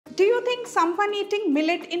Do you think someone eating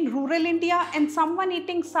millet in rural India and someone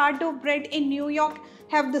eating sourdough bread in New York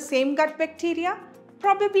have the same gut bacteria?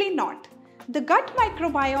 Probably not. The gut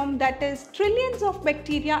microbiome, that is trillions of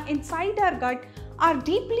bacteria inside our gut, are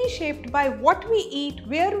deeply shaped by what we eat,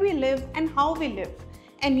 where we live and how we live.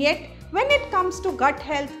 And yet, when it comes to gut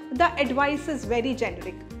health, the advice is very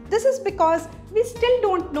generic. This is because we still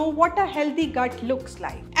don't know what a healthy gut looks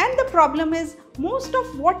like. And the problem is, most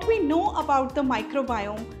of what we know about the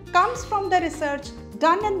microbiome comes from the research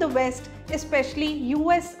done in the West, especially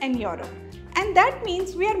US and Europe. And that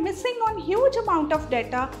means we are missing on huge amount of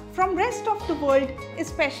data from rest of the world,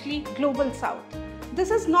 especially Global South.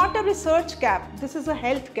 This is not a research gap, this is a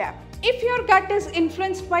health gap. If your gut is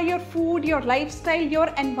influenced by your food, your lifestyle, your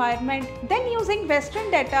environment, then using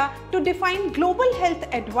Western data to define global health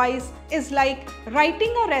advice is like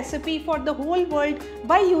writing a recipe for the whole world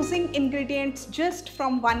by using ingredients just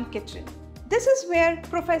from one kitchen. This is where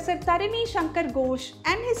Professor Tarini Shankar Ghosh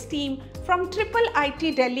and his team from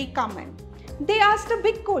IIIT-Delhi come in. They asked a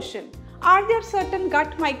big question. Are there certain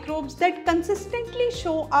gut microbes that consistently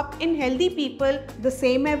show up in healthy people the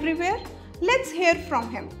same everywhere? Let's hear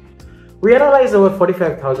from him. We analyzed over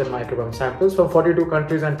 45,000 microbiome samples from 42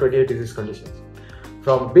 countries and 28 disease conditions,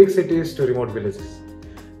 from big cities to remote villages.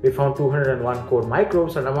 We found 201 core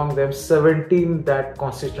microbes, and among them 17 that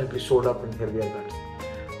consistently showed up in healthier guts.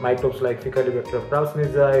 Microbes like Faecalibacterium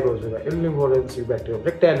prausnitzii, Rosevia illuminorum, Bacterium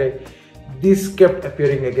rectale, these kept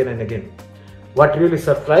appearing again and again. What really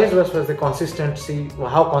surprised us was the consistency,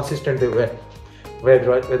 how consistent they were.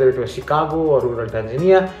 Whether it was Chicago or rural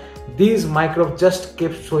Tanzania, these microbes just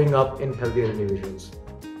kept showing up in healthier individuals.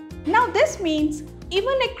 Now this means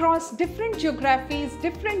even across different geographies,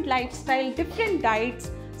 different lifestyle, different diets,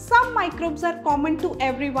 some microbes are common to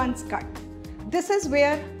everyone's gut. This is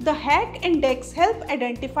where the hack index help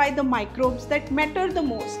identify the microbes that matter the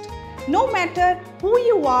most, no matter who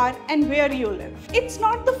you are and where you live. It's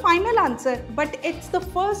not the final answer, but it's the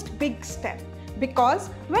first big step. Because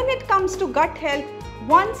when it comes to gut health,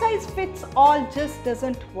 one size fits all just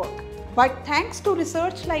doesn't work. But thanks to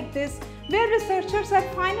research like this, where researchers are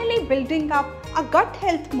finally building up a gut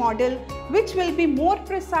health model which will be more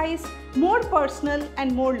precise, more personal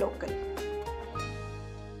and more local.